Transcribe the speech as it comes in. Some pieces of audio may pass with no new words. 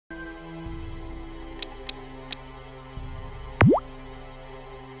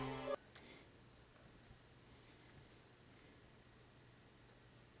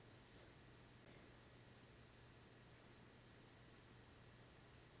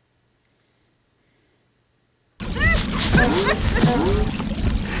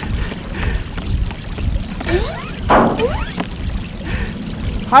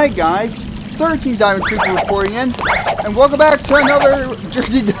Hi guys, 13 Diamond Creeper reporting in, and welcome back to another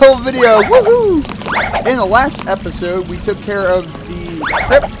Jersey Devil video. Woohoo! In the last episode, we took care of the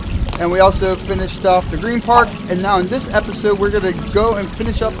crypt, and we also finished off the green park. And now in this episode, we're gonna go and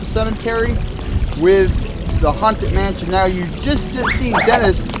finish up the cemetery with the haunted mansion. Now you just seen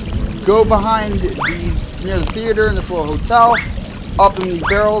Dennis go behind these near the theater in this little hotel, up in these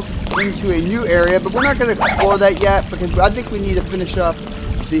barrels into a new area, but we're not gonna explore that yet because I think we need to finish up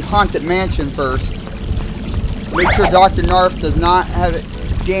the haunted mansion first. Make sure Dr. Narf does not have it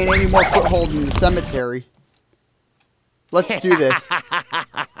gain any more foothold in the cemetery. Let's do this.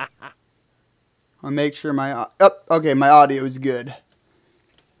 I'll make sure my okay, my audio is good.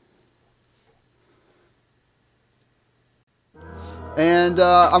 And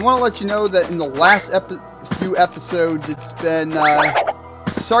I want to let you know that in the last few episodes, it's been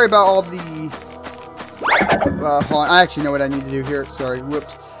sorry about all the hold on, I actually know what I need to do here. Sorry,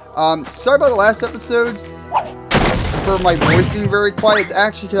 whoops. Sorry about the last episodes for my voice being very quiet. It's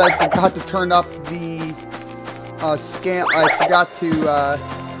actually because I forgot to turn up the scale. I forgot to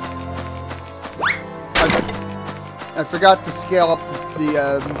scale up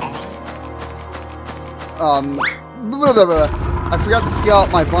I forgot to scale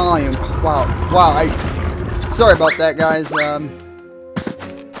up my volume. Wow. Sorry about that, guys.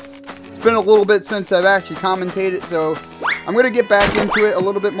 It's been a little bit since I've actually commentated, so I'm going to get back into it a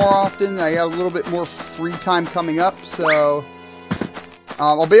little bit more often. I got a little bit more free time coming up, so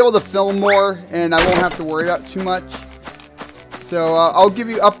I'll be able to film more, and I won't have to worry about too much. So I'll give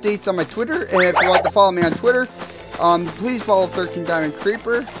you updates on my Twitter, and if you'd like to follow me on Twitter, please follow 13 Diamond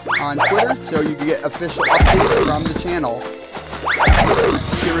Creeper on Twitter, so you can get official updates from the channel.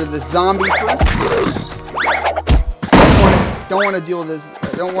 Let's get rid of this zombie first. Don't want to deal with this.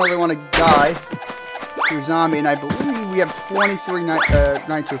 I don't really want to die to a zombie, and I believe we have 23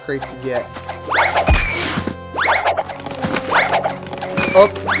 nitro crates to get. Oh,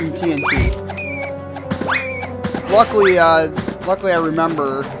 and TNT. Luckily I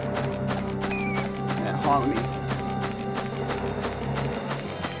remember. Yeah, hold on, let me.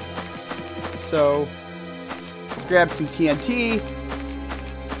 So let's grab some TNT.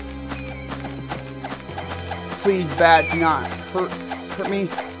 Please, bat, do not hurt me.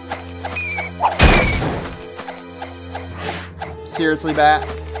 Seriously, bat?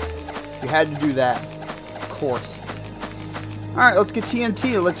 You had to do that. Of course. Alright, let's get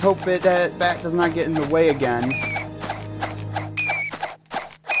TNT. Let's hope that bat does not get in the way again.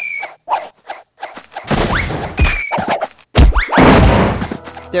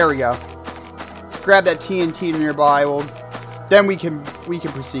 There we go. Let's grab that TNT nearby. Well, then we can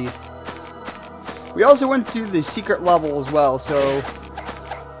proceed. We also went through the secret level as well, so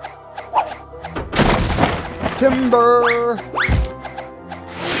timber.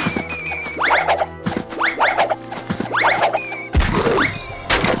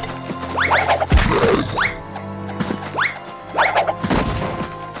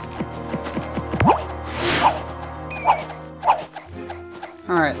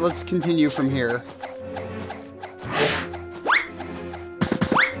 Alright, let's continue from here.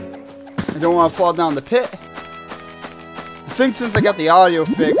 I don't want to fall down the pit. I think since I got the audio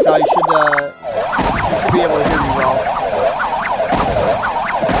fixed, I should be able to hear me well.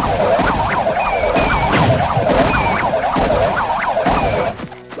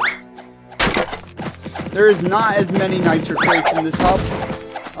 There is not as many nitro crates in this hub,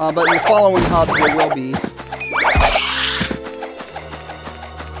 but in the following hubs there will be.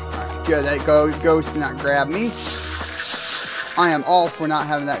 Alright, good, that ghost did not grab me. I am all for not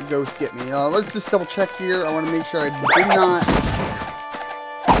having that ghost get me. Let's just double check here. I want to make sure I did not.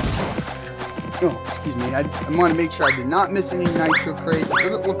 Oh, excuse me. I want to make sure I did not miss any nitro crates. It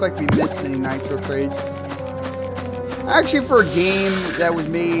doesn't look like we missed any nitro crates. Actually, for a game that was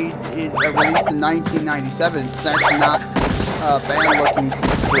made, released in 1997, it's actually not bad looking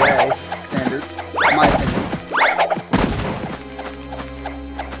today standards, in my opinion.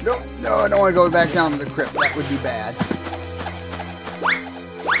 No, I don't want to go back down to the crypt. That would be bad.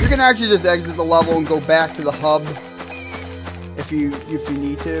 You can actually just exit the level and go back to the hub if you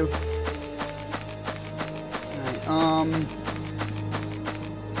need to. Right,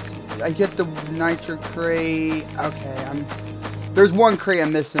 I get the nitro crate. Okay, there's one crate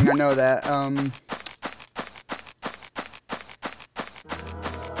I'm missing. I know that.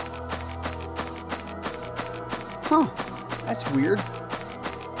 Huh? That's weird.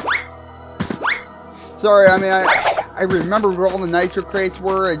 Sorry, I mean I remember where all the nitro crates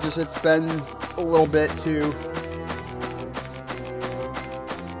were. It's been a little bit too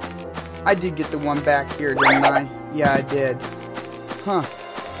I did get the one back here, didn't I? Yeah, I did. Huh.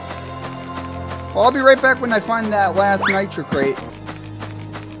 Well, I'll be right back when I find that last nitro crate.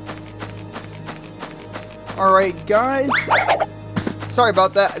 Alright, guys. Sorry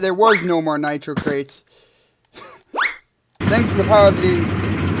about that. There was no more nitro crates. Thanks to the power of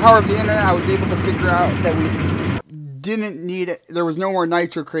the internet, I was able to figure out that we didn't need it. There was no more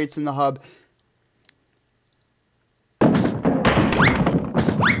nitro crates in the hub.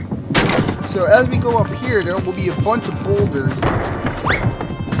 So as we go up here, there will be a bunch of boulders.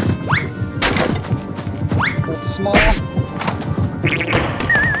 Both small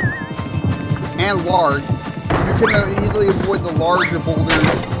and large. You can easily avoid the larger boulders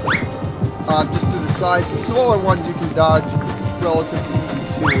just to the sides. The smaller ones you can dodge relatively easy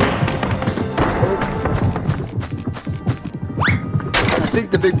too. I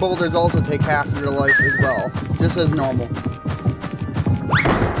think the big boulders also take half of your life as well, just as normal.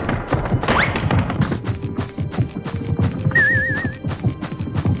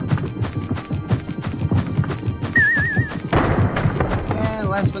 And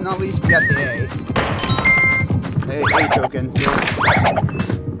last but not least, we got the A token.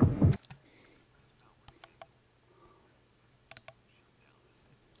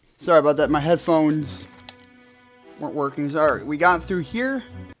 Sorry about that, my headphones weren't working. Sorry, we got through here.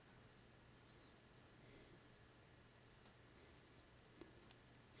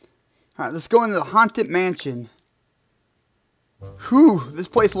 Alright, let's go into the haunted mansion. Whew, this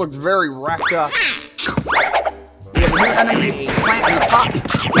place looks very wrapped up. We have a new enemy plant in the pot.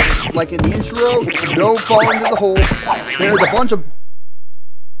 Like in the intro, no fall into the hole. There's a bunch of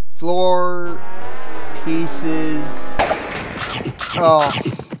floor pieces. Oh,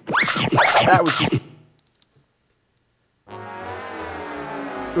 that was just...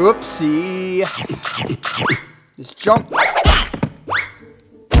 Oopsie. Just jump.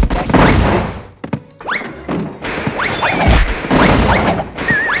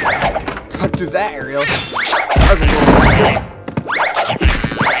 Cut through that area. That was a little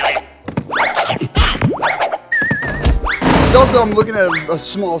also, I'm looking at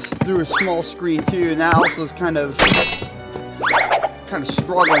through a small screen too, and that also is kind of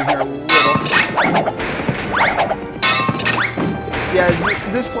struggling here a little. Yeah,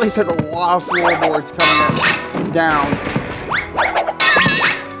 this place has a lot of floorboards coming down.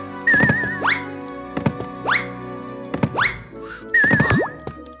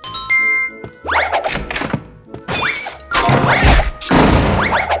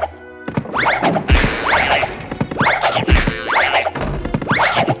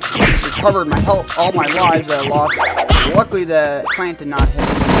 Recovered my health, all my lives that I lost. Luckily, the plant did not hit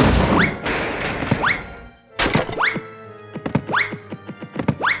me.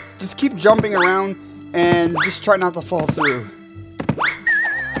 Just keep jumping around and just try not to fall through.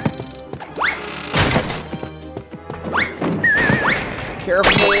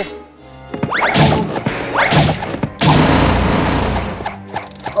 Careful.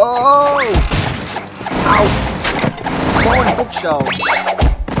 Oh! Ow! Falling bookshelves.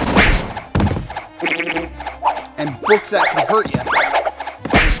 And books that can hurt you.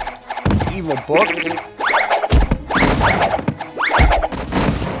 Evil books.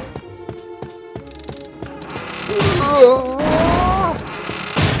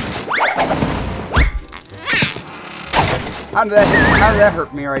 How did that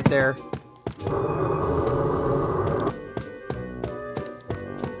hurt me right there?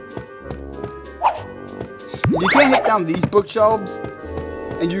 You can't hit down these bookshelves.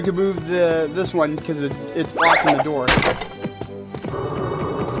 And you can move this one because it's blocking the door.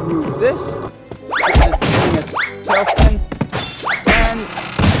 Let's move this. Get this tailspin. And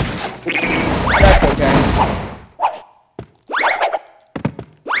that's okay.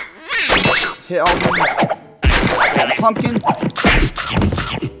 Let's hit all these. Pumpkin.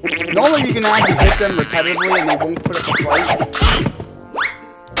 Normally you can actually hit them repetitively and they won't put up a fight.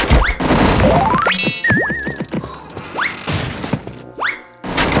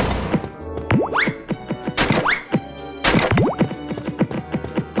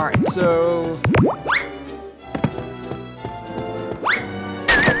 Alright, so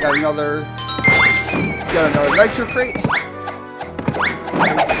got another nitro crate.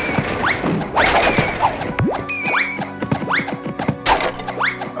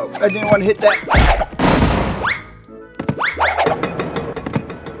 Oh, I didn't want to hit that.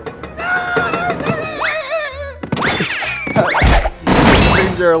 These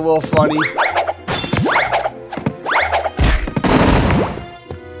screams are a little funny.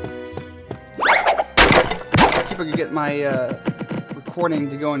 See if I can get my recording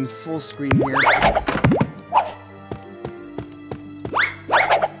to go in full screen here.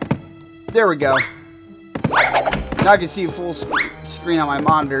 There we go. Now I can see full screen on my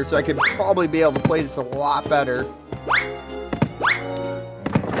monitor, so I could probably be able to play this a lot better.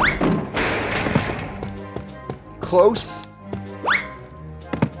 Close.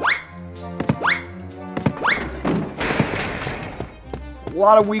 A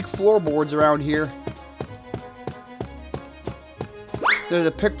lot of weak floorboards around here. There's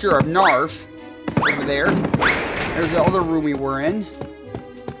a picture of Narf over there. There's the other room we were in.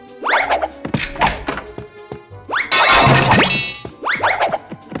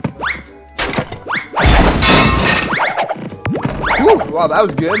 Whew, wow, that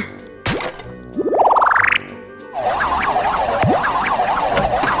was good.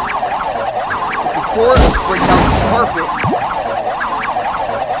 The score, let's break down this carpet.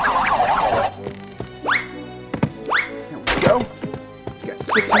 There we go. We got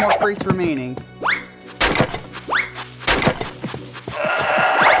 6 more crates remaining.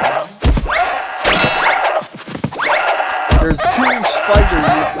 There's 2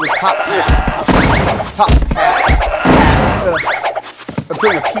 spiders with top hats. I'm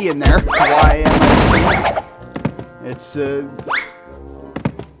putting a P in there. Why am I? It's let's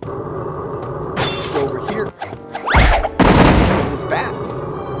go over here. Get this back.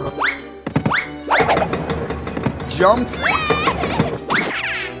 Jump.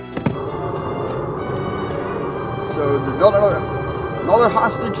 So another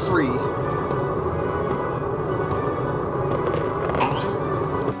hostage free.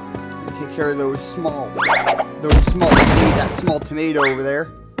 Take care of that small tomato over there.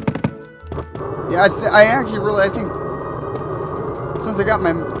 Yeah, I think since I got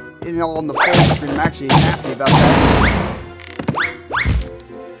my all on the full screen, I'm actually happy about that.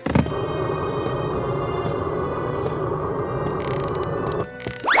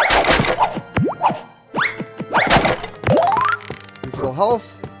 Refill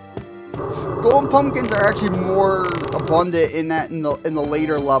health. Golden pumpkins are actually more abundant in the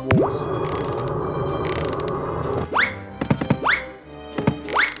later levels.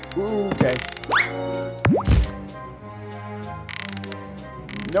 Ooh, okay.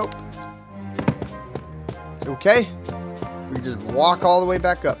 Nope. It's okay. We can just walk all the way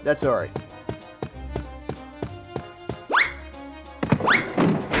back up. That's alright.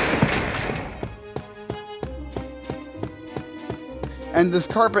 And this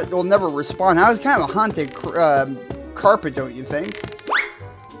carpet will never respawn. That was kind of a haunted carpet, don't you think?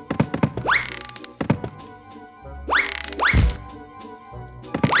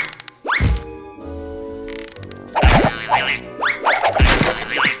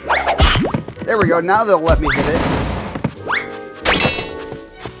 There we go. Now they'll let me hit it.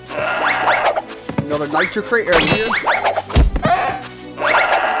 Another nitro crate over here.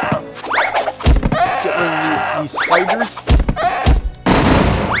 Get rid of these spiders.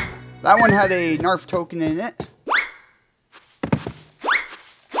 That one had a Narf token in it.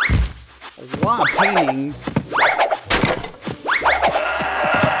 A lot of paintings.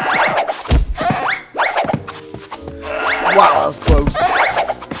 Wow, that was close.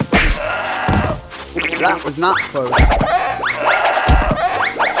 That was not close.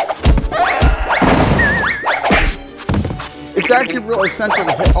 It's actually real essential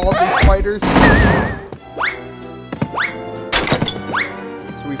to hit all these spiders.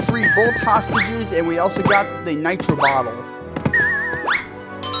 So we freed both hostages and we also got the nitro bottle.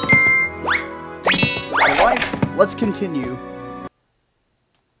 Alright, let's continue.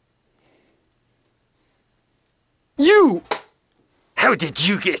 You! How did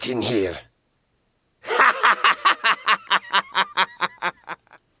you get in here?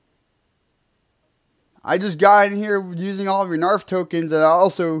 I just got in here using all of your Narf tokens, and I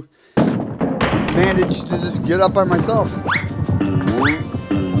also managed to just get up by myself.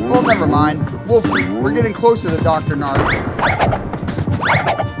 Well, never mind. We're getting closer to Dr. Narf.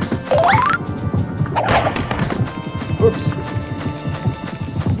 Oops.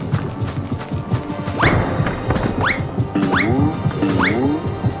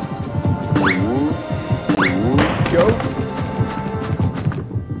 Go.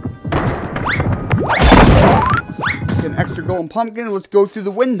 Get an extra golden pumpkin. Let's go through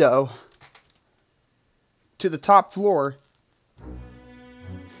the window to the top floor.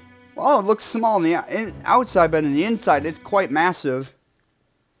 Well, it looks small on the outside, but on the inside, it's quite massive.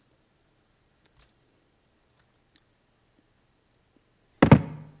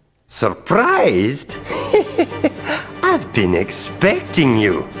 Surprised? I've been expecting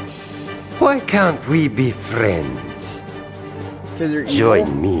you. Why can't we be friends?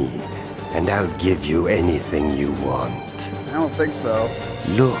 Join me, and I'll give you anything you want. I don't think so.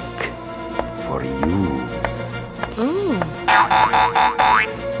 Look, for you.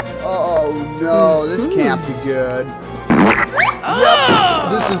 Uh-oh. Oh no, this can't be good. Yep,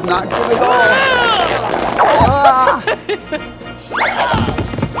 this is not good at all. Ah!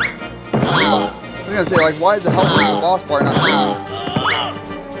 I was gonna say, like, why is the help with the boss bar not doing?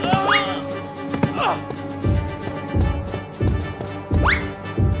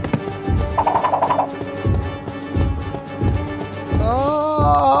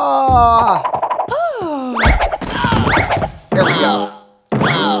 Ah! There we go.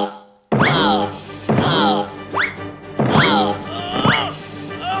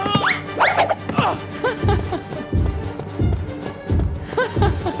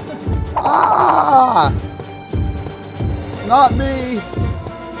 Ah! Not me!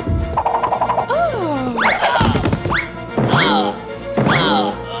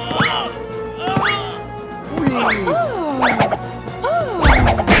 Whee!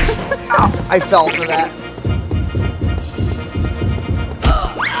 Ow! I fell for that.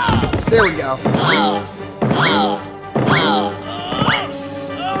 There we go.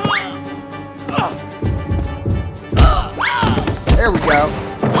 There we go.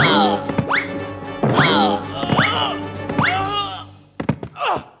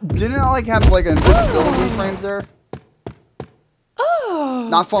 Didn't I like have like invisibility frames there?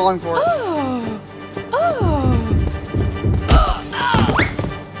 Not falling for it.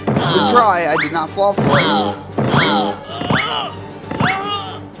 Good try, I did not fall for it.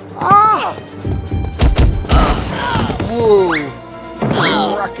 Ah! Whoa!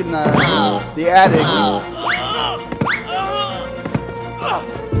 Wrecking the attic.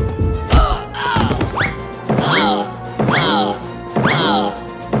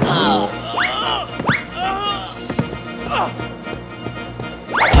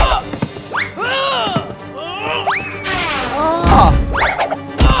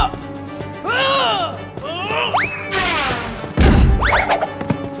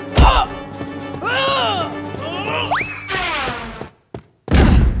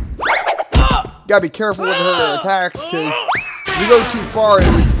 Gotta be careful with her attacks, because if you go too far, it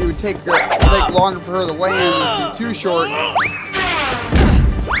would take longer for her to land. If you're too short.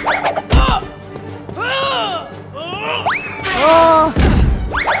 Ah!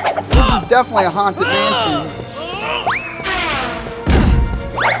 This is definitely a haunted mansion.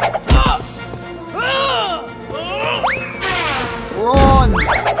 Run!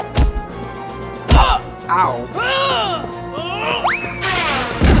 Ow.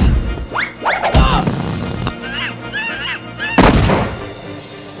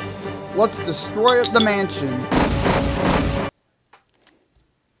 Let's destroy the mansion.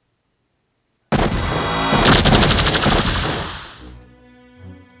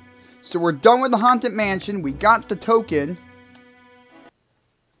 So we're done with the haunted mansion. We got the token.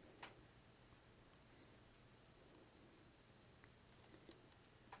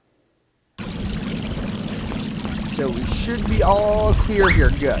 So we should be all clear here.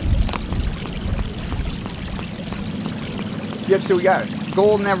 Good. Yep, so we got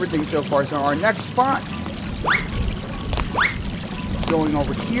gold and everything so far. So our next spot is going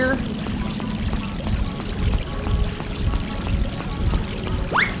over here.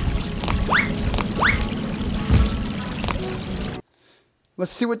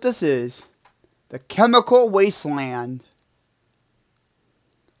 Let's see what this is. The chemical wasteland.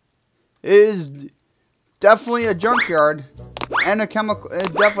 It is definitely a junkyard and a chemical.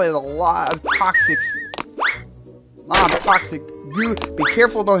 It definitely has a lot of toxic goo. Be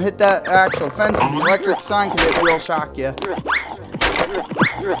careful, don't hit that actual fence with the electric sign, because it will shock you.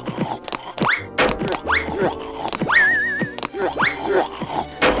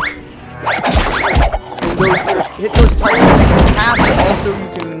 And hit those tires to make a path, but also you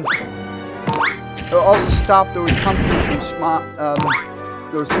can. It'll also stop those pumpkins from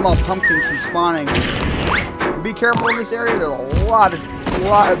those small pumpkins from spawning. Be careful in this area. There's a lot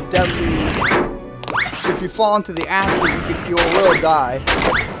of deadly. If you fall into the acid, you will die.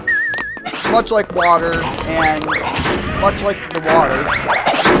 Much like water, and much like the water.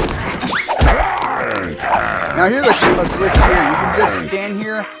 Now here's a glitch here. You can just stand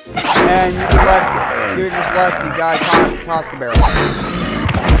here, and you just let the guy toss the barrel.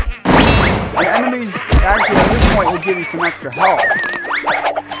 And enemies actually at this point will give you some extra health.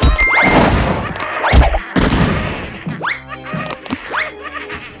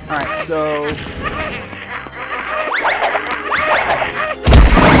 Alright, so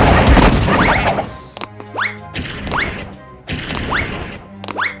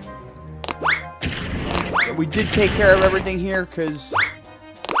we did take care of everything here, because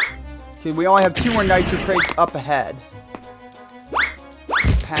we only have 2 more nitro crates up ahead.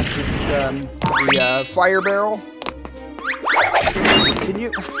 Past this, the fire barrel.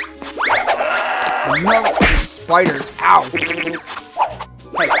 Continue. Another spiders. Ow. Hey.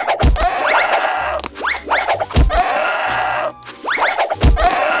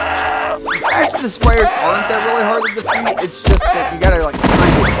 Actually, the spiders aren't that really hard to defeat. It's just that you gotta like time it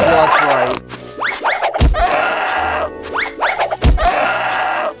just right.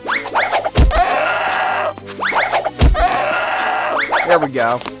 There we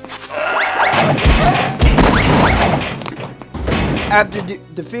go. After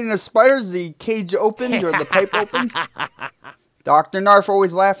defeating the spiders, the cage opens, or the pipe opens. Dr. Narf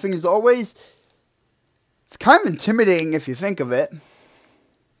always laughing as always. It's kind of intimidating if you think of it.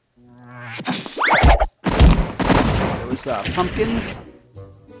 Those pumpkins.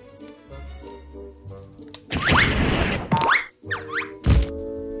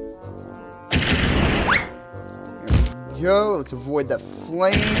 There we go. Let's avoid that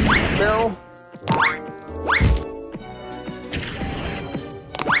flame barrel.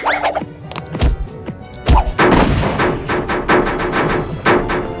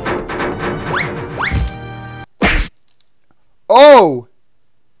 Oh!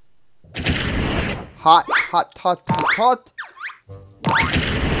 Hot.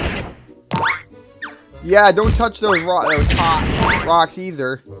 Yeah, don't touch those hot rocks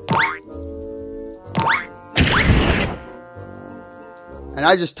either. And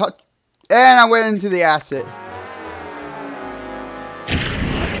I just touched, and I went into the acid.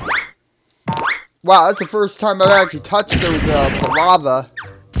 Wow, that's the first time I've actually touched those, the lava.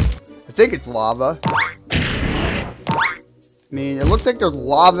 I think it's lava. I mean, it looks like there's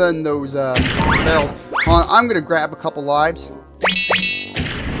lava in those barrels. Hold on, I'm gonna grab a couple lives.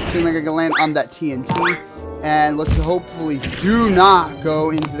 Assuming I can land on that TNT, and let's hopefully do not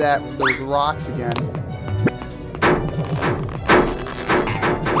go into those rocks again.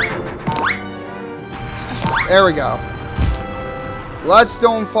 There we go. Let's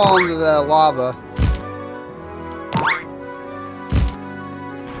don't fall into the lava.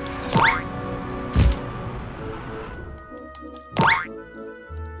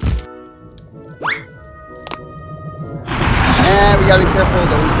 And we gotta be careful of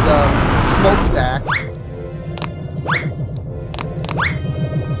those smokestacks.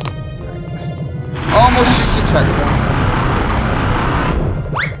 Almost reached the checkpoint.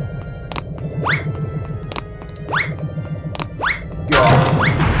 Good.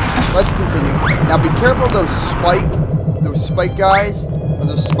 Let's continue. Now be careful of those spike guys, or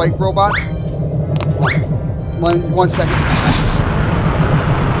those spike robots. One second.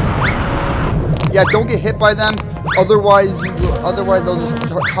 Yeah, don't get hit by them. Otherwise they'll just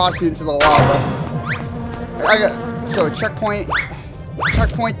toss you into the lava. I got so a checkpoint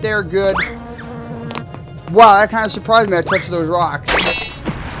there, good. Wow, that kind of surprised me. I touched those rocks.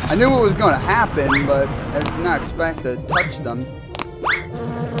 I knew what was going to happen, but I did not expect to touch them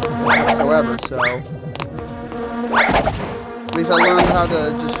whatsoever. So at least I learned how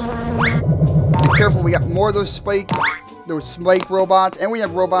to just be careful. We got more of those spike robots, and we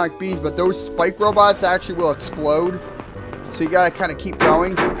have robotic bees, but those spike robots actually will explode, so you gotta kind of keep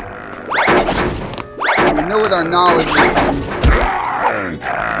going. And we know with our knowledge we can...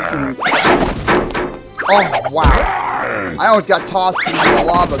 Oh wow, I almost got tossed into the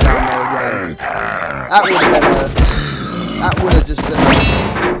lava down there again. That would have just been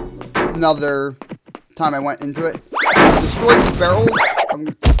another time I went into it. Destroy these barrels. I'm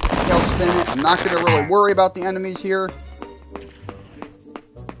gonna tail spin it. I'm not gonna really worry about the enemies here,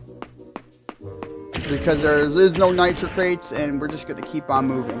 because there is no nitro crates, and we're just going to keep on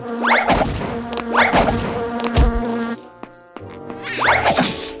moving.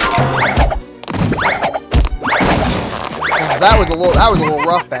 Oh, that was a little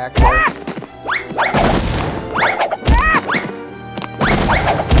rough back there.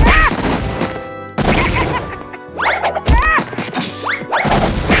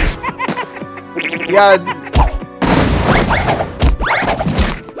 Yeah.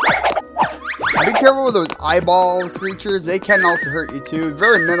 Be careful with those eyeball creatures. They can also hurt you too.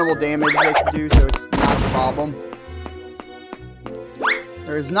 Very minimal damage they can do, so it's not a problem.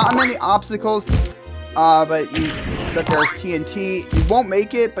 There's not many obstacles, but there's TNT. You won't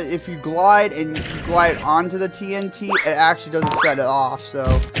make it, but if you glide and you glide onto the TNT, it actually doesn't set it off.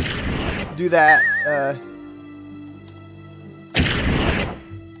 So do that.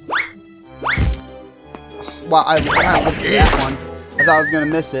 Wow, I kind of looked at that one. I thought I was gonna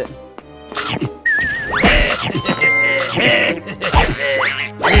miss it.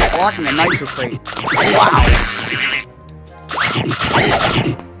 Blocking the nitro crate. Wow.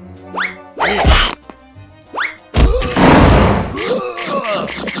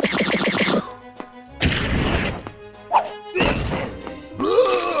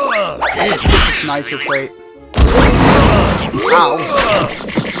 nicer fate. Ow.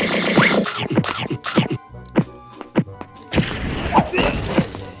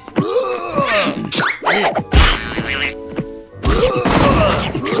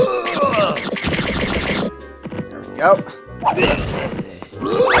 There we go.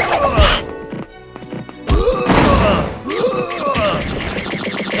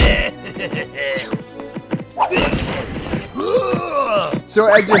 So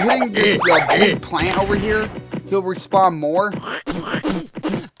as you're hitting this big plant over here, he'll respawn more.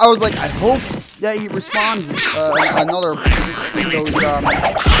 I was like, I hope that he respawns another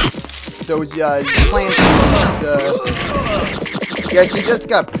those plants. Yeah, so you just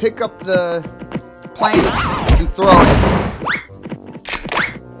gotta pick up the plant and throw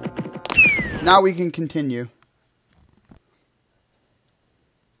it. Now we can continue.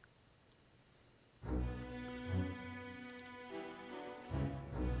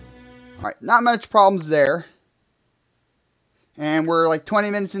 Alright, not much problems there. And we're like 20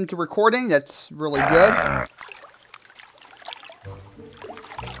 minutes into recording. That's really good.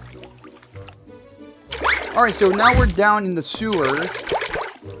 Alright, so now we're down in the sewers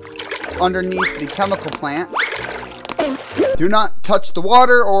underneath the chemical plant. Do not touch the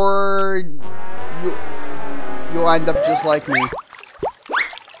water or you'll end up just like me.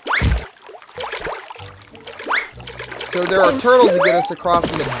 So there are turtles to get us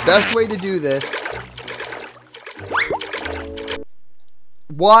across, and the best way to do this...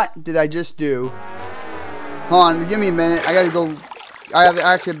 What did I just do? Hold on, give me a minute. I gotta go... I have to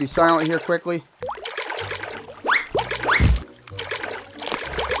actually be silent here quickly.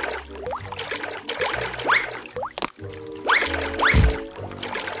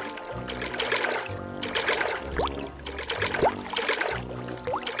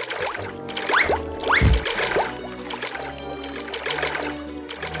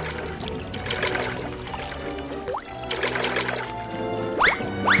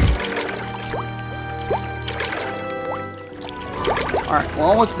 Alright, we're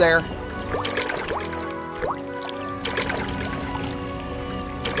almost there.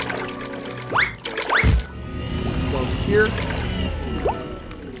 Let's go over here.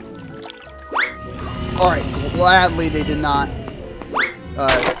 Alright, gladly they did not.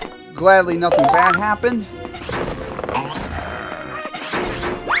 Gladly nothing bad happened.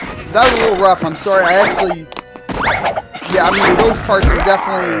 That was a little rough, I'm sorry. I actually... Yeah, I mean, those parts are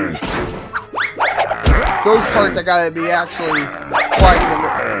definitely... Those parts I gotta be actually quite...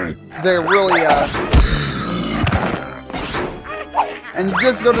 They're really, And you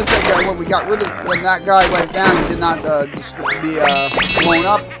just notice that when we got rid of... When that guy went down, he did not be blown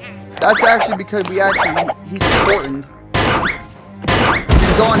up. That's actually because we actually... He's important. You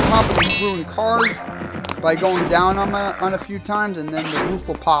can go on top of these ruined cars by going down on a few times, and then the roof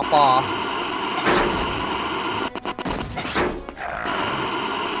will pop off.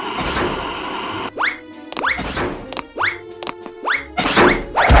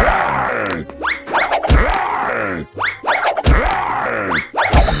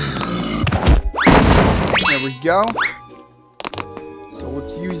 There we go. So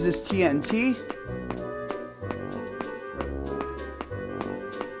let's use this TNT.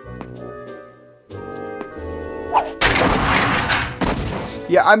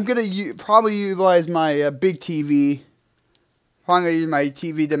 Yeah, I'm gonna probably utilize my big TV. Probably gonna use my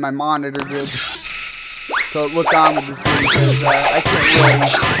TV than my monitor did. So look on with this game because I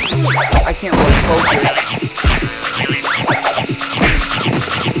can't really focus.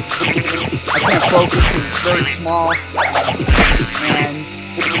 I can't focus because it's very small.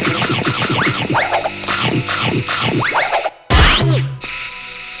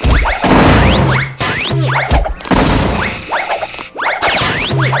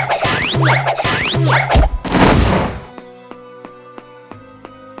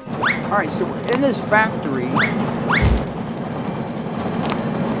 Alright, so we're in this factory.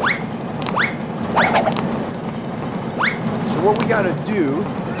 So what we gotta do,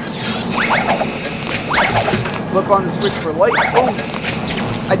 flip on the switch for light. Oh!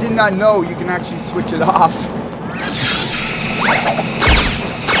 I did not know you can actually switch it off.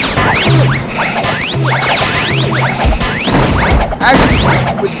 Actually,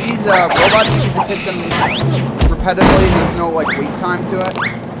 with these robots, you can just hit them repetitively. There's no like wait time to it.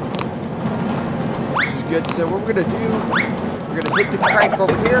 Good, so what we're gonna do, we're gonna hit the crank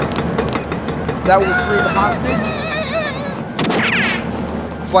over here. That will free the hostage.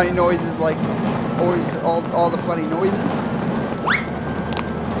 Funny noises, like always, all the funny noises.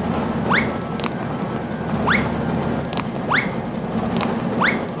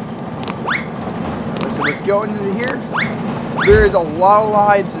 So let's go into here. There is a lot of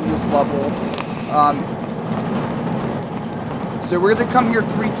lives in this level. So we're gonna come here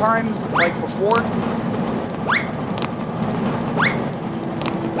 3 times, like before.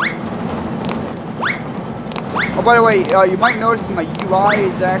 Oh, by the way, you might notice my UI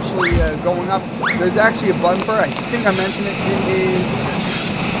is actually going up. There's actually a button for it. I think I mentioned it. It is,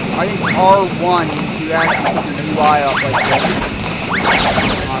 I think, R1 to actually put your UI up like this.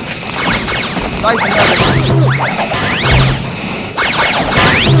 Nice and heavy.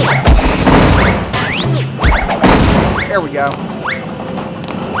 There we go.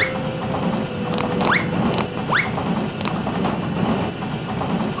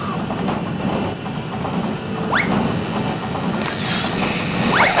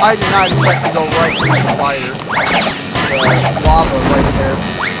 I did not expect to go right through the fire. The lava right there.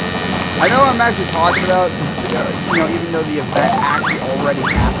 I know I'm actually talking about, you know, even though the event actually already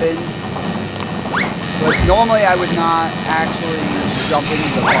happened. But normally I would not actually jump into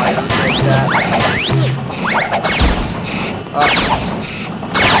the fire like that.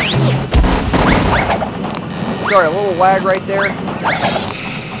 Sorry, a little lag right there. I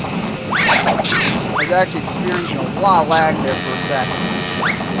was actually experiencing a lot of lag there for a second.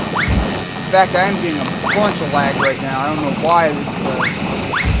 In fact, I am getting a bunch of lag right now. I don't know why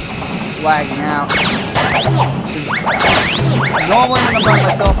it's lagging out. Normally when I'm by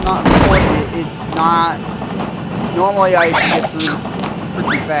myself not recording it, it's not... Normally I can get through this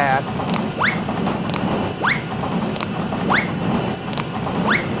pretty fast.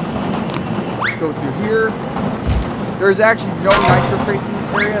 Let's go through here. There's actually no nitro crates in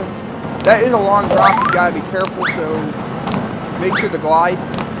this area. That is a long drop, you gotta be careful, so make sure to glide.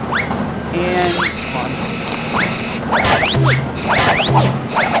 And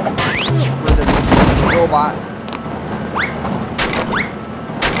where the robot.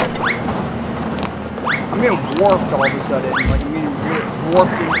 I'm getting warped all of a sudden. Like I'm getting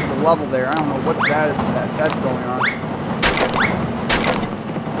warped into the level there. I don't know what's that's going on.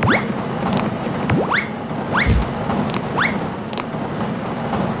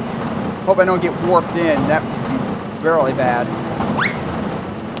 Hope I don't get warped in. That would be very bad.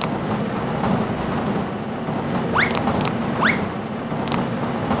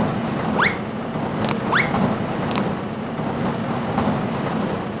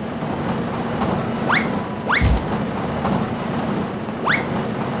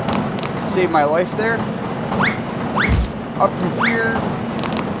 Save my life there. Up from here,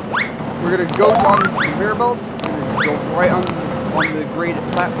 we're gonna go on these conveyor belts. We're gonna go right on the graded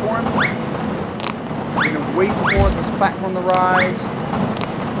platform. We're gonna wait for this platform to rise.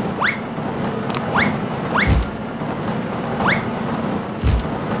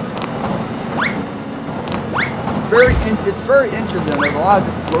 It's very interesting. There's a lot of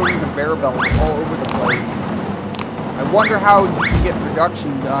just floating conveyor belts all over the place. I wonder how you can get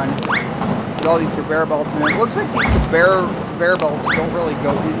production done with all these conveyor belts. And it looks like these conveyor belts don't really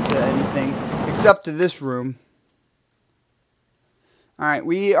go into anything except to this room. Alright,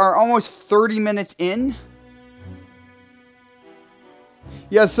 we are almost 30 minutes in.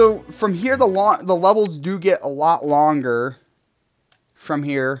 Yeah, so from here the levels do get a lot longer from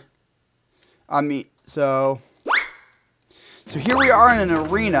here. I mean, so here we are in an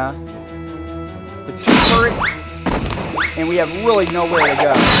arena with 2 turrets, and we have really nowhere to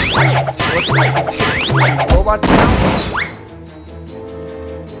go. Let's kick these robots down.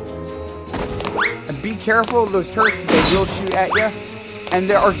 And be careful of those turrets because they will shoot at you. And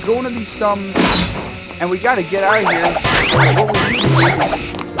there are going to be some, and we got to get out of here. What we need to do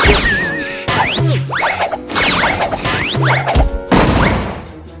is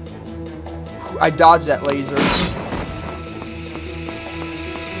I dodged that laser.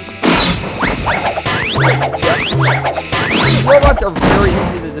 These robots are very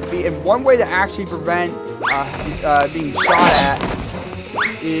easy to defeat, and one way to actually prevent being shot at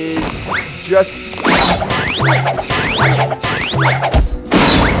is just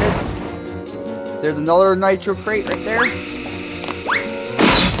this. There's another nitro crate right there.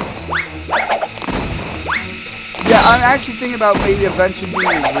 Yeah, I'm actually thinking about maybe eventually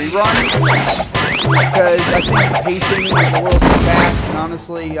doing a rerun, because I think the pacing is a little too fast, and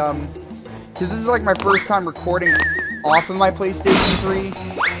honestly, because this is like my first time recording off of my PlayStation 3,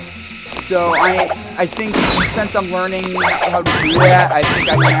 so I think since I'm learning how to do that, I think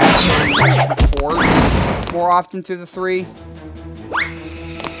I can actually record more often to the 3.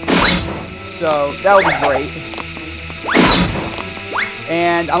 So that would be great.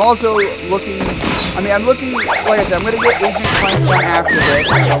 And I'm also looking, I'm looking, like I said, I'm going to get Agent Clank done after this,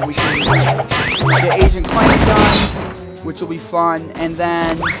 so we can get Agent Clank done, which will be fun, and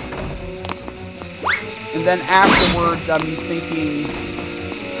then afterwards, I'm thinking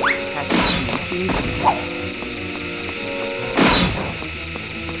Assassin's see.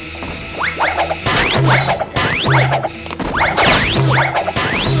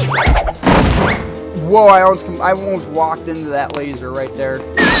 Whoa, I almost walked into that laser right there.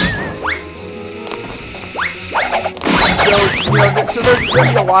 So, you know, so there's going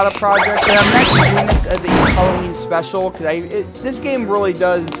to be a lot of projects, and I'm actually doing this as a Halloween special, because this game really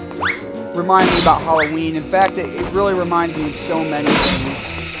does remind me about Halloween. In fact, it really reminds me of so many things.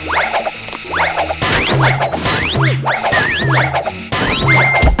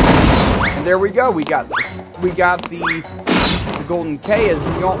 And there we go. We got the golden K as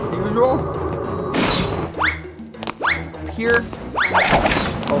usual. Here,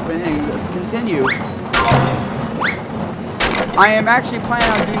 open and let's continue. I am actually planning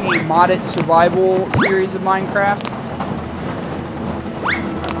on doing a modded survival series of Minecraft.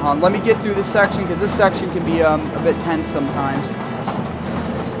 Let me get through this section, because this section can be a bit tense sometimes.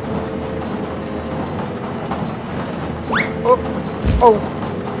 Oh,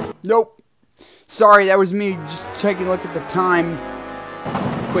 nope. Sorry, that was me just taking a look at the time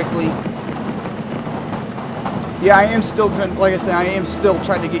quickly. Yeah, I am still trying, like I said, I am still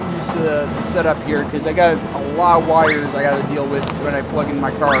trying to get used to the setup here, because I got a lot of wires I got to deal with when I plug in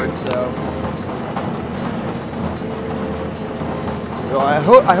my card, so I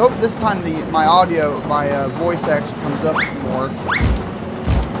hope this time my audio, my voice actually comes up more.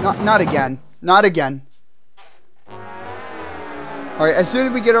 Not again. All right, as soon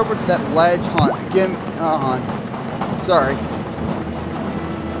as we get over to that ledge, again, sorry.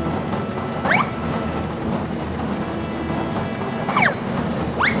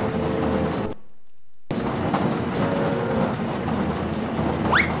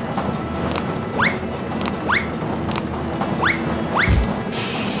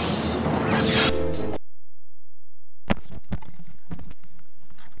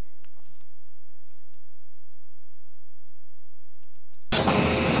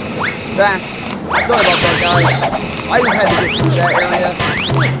 Back. Sorry about that, guys. I just had to get through that area.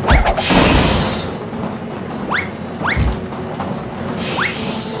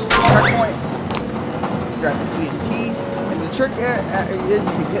 Checkpoint. Let's grab the TNT. And the trick is you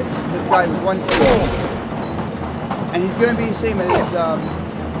can hit this guy with one TNT. And he's going to be the same as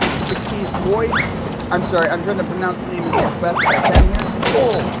 15th Void. I'm sorry, I'm trying to pronounce the name as best as I can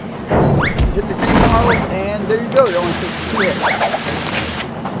here. Hit the green models, and there you go. It only takes 2 hits.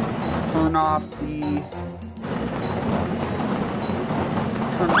 Turn off the...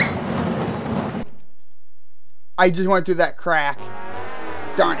 I just went through that crack.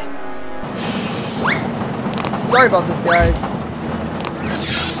 Darn it. Sorry about this, guys.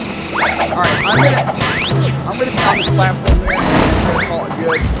 Alright, I'm gonna be on this platform here and I'm gonna call it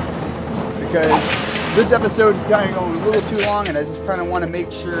good. Because this episode is kind of going a little too long, and I just kind of want to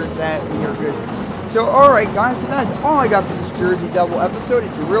make sure that we are good. So, alright guys, so that's all I got for this Jersey Devil episode.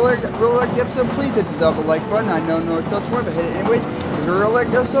 If you really like the episode, please hit the double like button. I know no such word, but hit it anyways. If you really like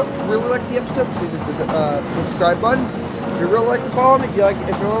the episode, please hit the subscribe button. If you really like to follow me, if you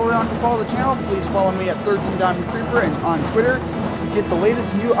really like to follow the channel, please follow me at 13 Diamond Creeper and on Twitter to get the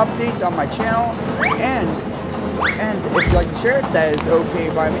latest new updates on my channel. And if you like to share it, that is okay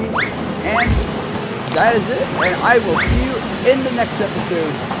by me. And that is it. And I will see you in the next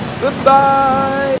episode. Goodbye!